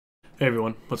Hey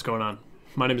everyone, what's going on?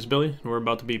 My name is Billy, and we're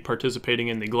about to be participating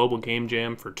in the Global Game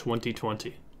Jam for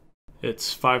 2020.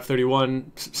 It's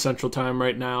 5:31 Central Time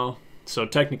right now, so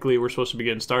technically we're supposed to be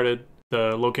getting started.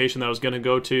 The location that I was going to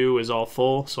go to is all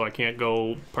full, so I can't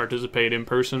go participate in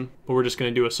person, but we're just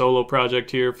going to do a solo project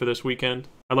here for this weekend.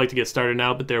 I'd like to get started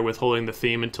now, but they're withholding the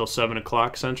theme until 7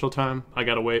 o'clock Central Time. I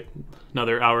gotta wait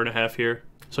another hour and a half here,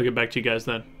 so I'll get back to you guys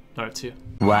then. Alright, see you.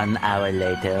 1 hour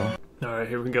later. Alright,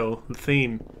 here we go. The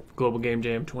theme of Global Game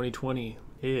Jam 2020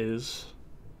 is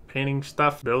painting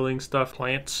stuff, building stuff,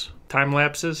 plants, time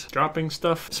lapses, dropping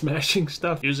stuff, smashing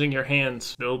stuff, using your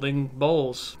hands, building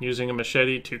bowls, using a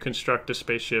machete to construct a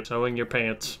spaceship, sewing your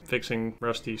pants, fixing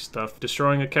rusty stuff,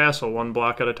 destroying a castle one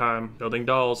block at a time, building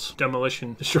dolls,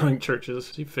 demolition, destroying churches.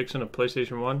 Is he fixing a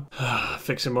PlayStation 1?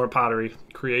 Fixing more pottery,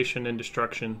 creation and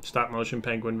destruction, stop motion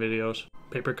penguin videos,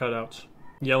 paper cutouts.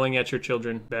 Yelling at your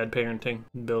children, bad parenting,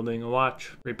 building a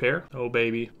watch, repair, oh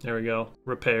baby, there we go,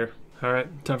 repair.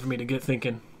 Alright, time for me to get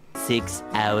thinking. 6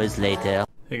 hours later.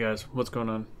 Hey guys, what's going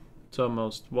on? It's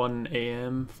almost 1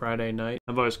 a.m. Friday night.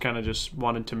 I've always kind of just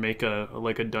wanted to make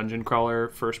a dungeon crawler,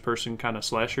 first-person kind of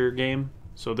slasher game.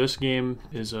 So this game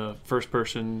is a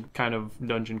first-person kind of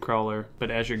dungeon crawler,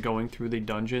 but as you're going through the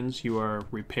dungeons, you are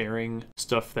repairing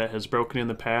stuff that has broken in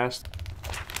the past.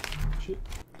 Shit.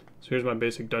 So here's my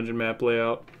basic dungeon map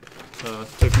layout.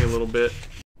 Took me a little bit,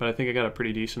 but I think I got a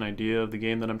pretty decent idea of the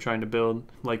game that I'm trying to build.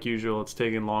 Like usual, it's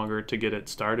taking longer to get it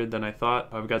started than I thought.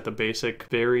 I've got the basic,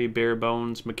 very bare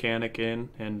bones mechanic in,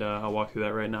 and I'll walk through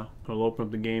that right now. I'll open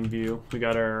up the game view. We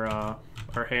got our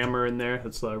hammer in there.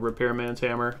 That's the repairman's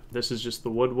hammer. This is just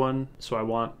the wood one, so I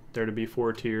want there to be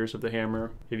 4 tiers of the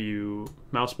hammer. If you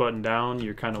mouse button down,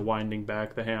 you're kind of winding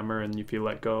back the hammer, and if you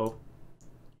let go,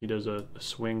 he does a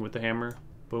swing with the hammer.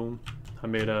 Boom. I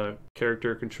made a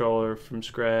character controller from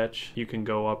scratch. You can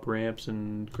go up ramps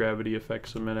and gravity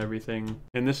affects them and everything.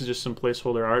 And this is just some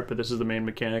placeholder art, but this is the main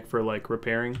mechanic for like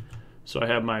repairing. So I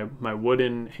have my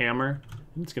wooden hammer,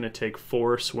 and it's gonna take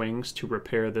 4 swings to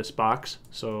repair this box.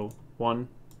 So 1,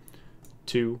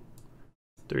 2,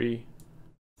 3,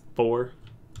 4.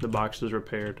 The box is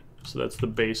repaired. So that's the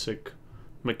basic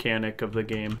mechanic of the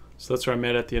game. So that's where I'm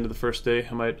at the end of the first day.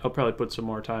 I'll probably put some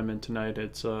more time in tonight.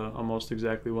 It's almost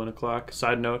exactly 1 o'clock.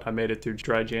 Side note, I made it through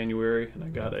dry January, and I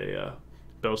got a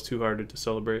Bell's Two Hearted to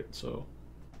celebrate, so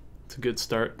it's a good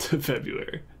start to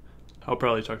February. I'll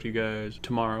probably talk to you guys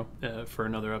tomorrow for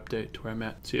another update to where I'm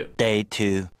at. See ya. Day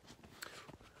 2.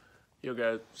 Yo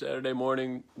guys, Saturday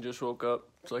morning, just woke up.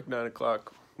 It's like 9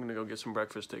 o'clock. I'm gonna go get some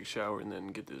breakfast, take a shower, and then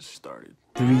get this started.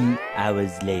 3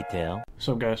 hours later.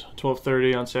 So guys,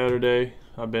 12:30 on Saturday.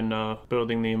 I've been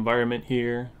building the environment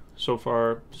here. So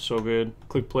far, so good.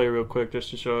 Click play real quick just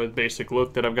to show the basic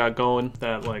look that I've got going.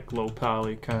 That like low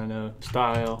poly kind of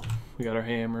style. We got our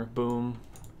hammer, boom.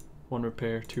 1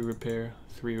 repair, 2 repair,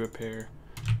 3 repair.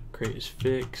 Crate is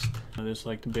fixed. This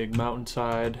like the big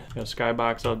mountainside. Got a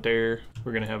skybox out there.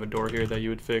 We're gonna have a door here that you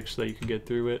would fix so that you could get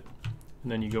through it.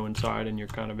 And then you go inside and you're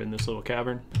kind of in this little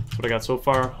cavern. That's what I got so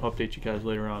far. I'll update you guys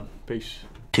later on. Peace.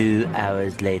 2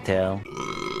 hours later.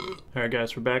 Alright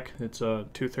guys, we're back. It's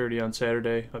 2:30 on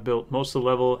Saturday. I built most of the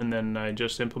level, and then I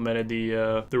just implemented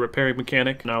the repairing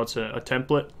mechanic. Now it's a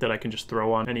template that I can just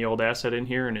throw on any old asset in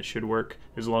here, and it should work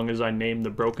as long as I name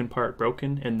the broken part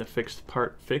broken and the fixed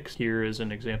part fixed. Here is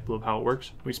an example of how it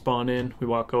works. We spawn in, we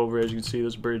walk over. As you can see,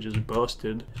 this bridge is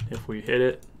busted. If we hit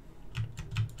it,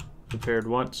 repaired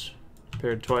once,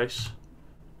 repaired twice,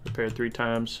 repaired 3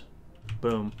 times,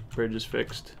 boom, bridge is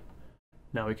fixed.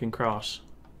 Now we can cross.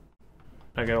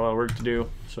 I got a lot of work to do,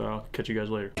 so I'll catch you guys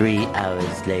later. 3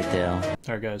 hours later.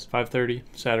 Alright guys, 5:30,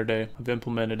 Saturday. I've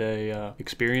implemented a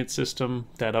experience system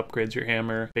that upgrades your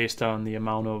hammer based on the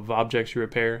amount of objects you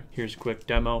repair. Here's a quick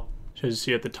demo. So as you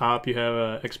see at the top, you have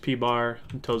a XP bar.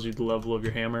 It tells you the level of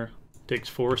your hammer. It takes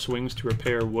 4 swings to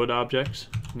repair wood objects.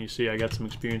 And you see I got some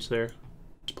experience there.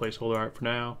 Just placeholder art for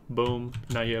now. Boom.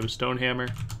 Now you have a stone hammer.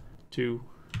 2.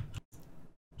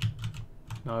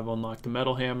 Now I've unlocked the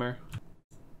metal hammer.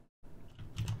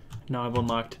 Now I've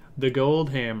unlocked the gold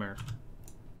hammer.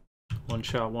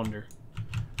 1-shot wonder.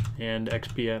 And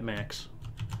XP at max.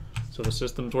 So the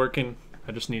system's working.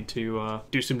 I just need to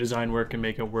do some design work and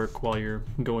make it work while you're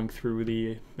going through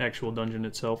the actual dungeon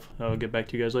itself. I'll get back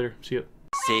to you guys later. See ya.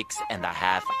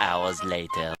 6.5 hours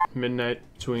later. Midnight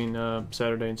between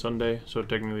Saturday and Sunday, so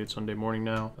technically it's Sunday morning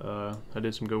now. I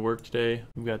did some good work today.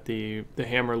 We've got the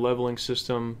hammer leveling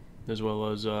system, as well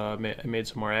as I made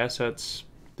some more assets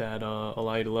that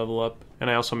allow you to level up. And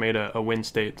I also made a win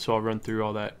state, so I'll run through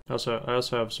all that. I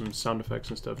also have some sound effects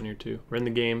and stuff in here too. We're in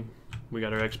the game. We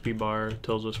got our XP bar. It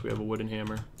tells us we have a wooden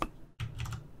hammer.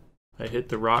 I hit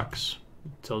the rocks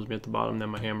It tells me at the bottom that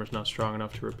my hammer's not strong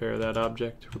enough to repair that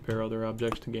object, repair other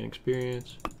objects to gain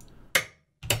experience.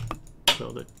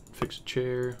 Build it, fix a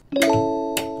chair.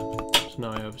 So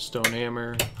now I have a stone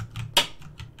hammer,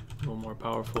 a little more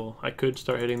powerful. I could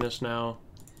start hitting this now.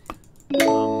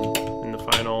 In the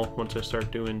final, once I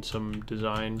start doing some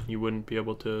design, you wouldn't be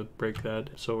able to break that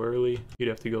so early. You'd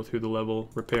have to go through the level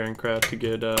repairing crap to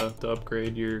get to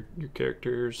upgrade your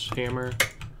character's hammer.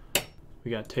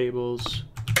 We got tables,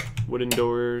 wooden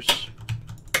doors.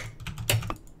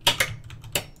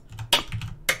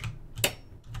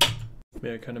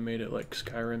 Yeah, I kind of made it like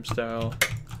Skyrim style,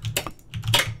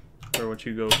 where once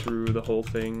you go through the whole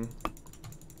thing,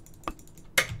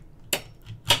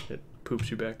 it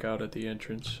poops you back out at the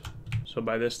entrance. So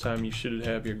by this time you should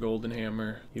have your golden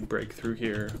hammer. You'd break through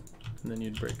here, and then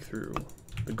you'd break through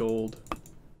the gold.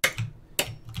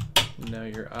 And now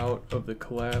you're out of the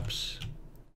collapse,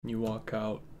 and you walk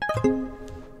out.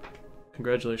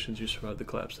 Congratulations, you survived the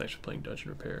collapse. Thanks for playing Dungeon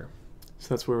Repair. So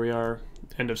that's where we are,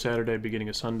 end of Saturday, beginning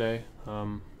of Sunday.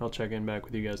 I'll check in back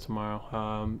with you guys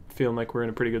tomorrow. Feeling like we're in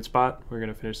a pretty good spot. We're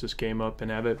going to finish this game up and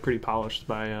have it pretty polished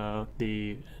by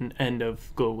the end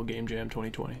of Global Game Jam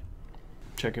 2020.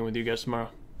 Check in with you guys tomorrow.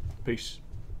 Peace.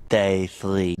 Day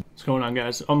 3. What's going on,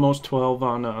 guys? Almost 12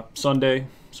 on Sunday,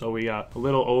 so we got a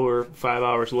little over 5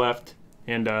 hours left,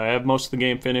 and I have most of the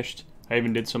game finished. I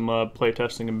even did some play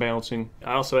testing and balancing.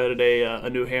 I also added a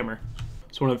new hammer.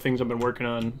 So one of the things I've been working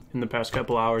on in the past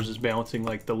couple hours is balancing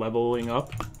like the leveling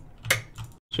up.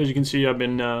 So as you can see, I've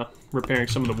been repairing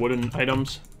some of the wooden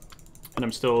items, and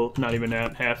I'm still not even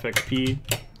at half XP.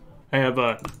 I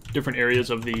have different areas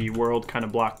of the world kind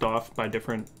of blocked off by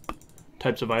different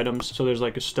types of items. So there's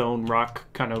like a stone rock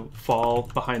kind of fall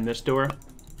behind this door.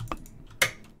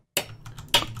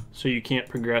 So you can't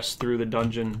progress through the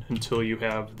dungeon until you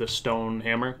have the stone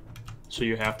hammer. So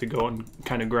you have to go and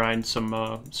kind of grind some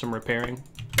repairing.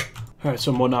 Alright,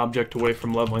 so I'm one object away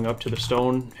from leveling up to the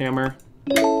stone hammer.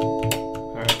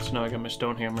 Alright, so now I got my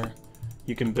stone hammer.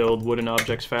 You can build wooden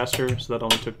objects faster, so that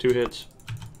only took 2 hits.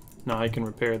 Now I can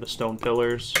repair the stone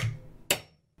pillars,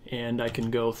 and I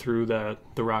can go through the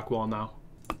rock wall now.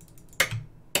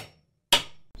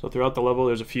 So throughout the level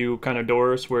there's a few kind of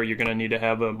doors where you're going to need to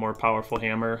have a more powerful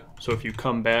hammer. So if you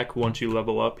come back once you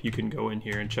level up, you can go in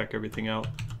here and check everything out.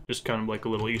 Just kind of like a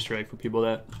little Easter egg for people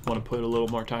that want to put a little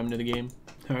more time into the game.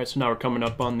 Alright, so now we're coming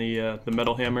up on the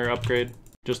metal hammer upgrade,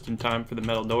 just in time for the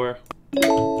metal door.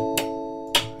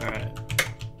 Alright.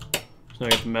 So now I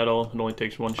got the metal. It only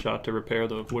takes 1 shot to repair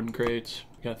the wooden crates.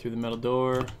 Got through the metal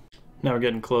door. Now we're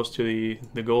getting close to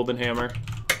the golden hammer.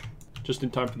 Just in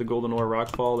time for the golden ore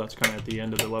rockfall. That's kind of at the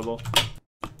end of the level.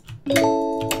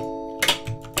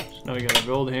 So now we got our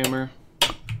gold hammer.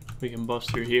 We can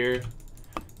bust through here.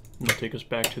 And it'll take us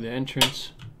back to the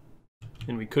entrance.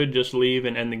 And we could just leave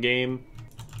and end the game.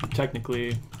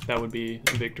 Technically, that would be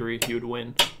a victory. You would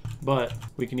win. But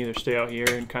we can either stay out here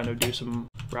and kind of do some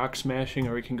rock smashing,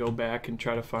 or we can go back and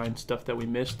try to find stuff that we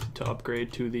missed to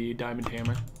upgrade to the diamond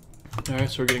hammer. Alright,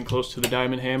 so we're getting close to the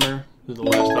diamond hammer. This is the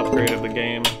last upgrade of the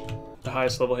game. The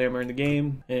highest level hammer in the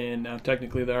game. And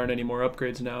technically there aren't any more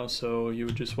upgrades now, so you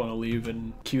would just want to leave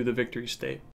and cue the victory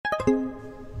state.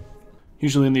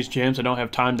 Usually in these jams, I don't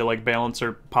have time to like balance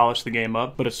or polish the game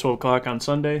up, but it's 12 o'clock on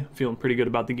Sunday. I'm feeling pretty good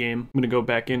about the game. I'm going to go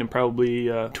back in and probably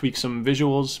tweak some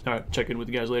visuals. Alright, check in with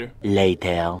you guys later.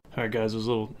 Later. Alright guys, there was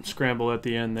a little scramble at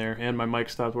the end there, and my mic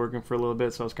stopped working for a little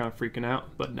bit, so I was kind of freaking out.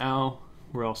 But now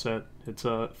we're all set. It's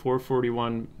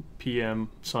 4:41 p.m.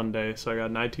 Sunday, so I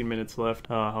got 19 minutes left.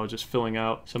 I was just filling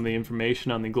out some of the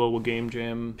information on the Global Game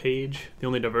Jam page. The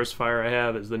only diversifier I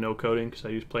have is the no coding, because I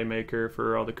use Playmaker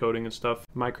for all the coding and stuff.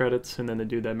 My credits, and then the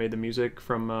dude that made the music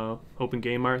from Open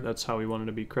Game Art, that's how we wanted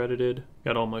to be credited.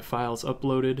 Got all my files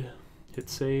uploaded. Hit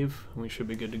save, and we should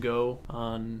be good to go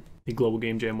on the Global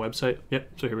Game Jam website.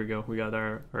 Yep, so here we go. We got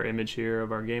our image here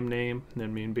of our game name, and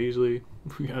then me and Beasley.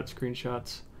 We got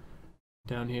screenshots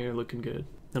down here looking good.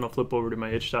 Then I'll flip over to my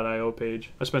itch.io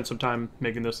page. I spent some time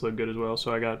making this look good as well,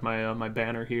 so I got my my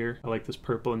banner here. I like this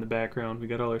purple in the background. We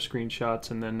got all our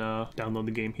screenshots, and then download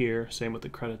the game here. Same with the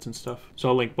credits and stuff. So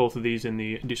I'll link both of these in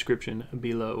the description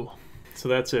below. So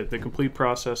that's it, the complete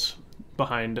process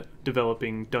behind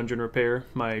developing Dungeon Repair,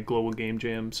 my Global Game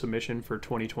Jam submission for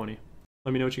 2020.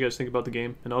 Let me know what you guys think about the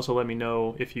game, and also let me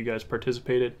know if you guys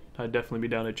participated. I'd definitely be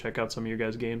down to check out some of your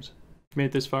guys' games. If you made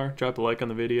it this far, drop a like on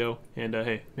the video, and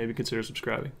hey, maybe consider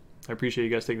subscribing. I appreciate you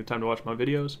guys taking the time to watch my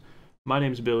videos. My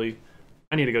name's Billy.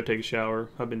 I need to go take a shower.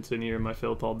 I've been sitting here in my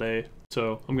filth all day,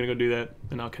 so I'm gonna go do that,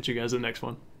 and I'll catch you guys in the next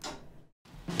one.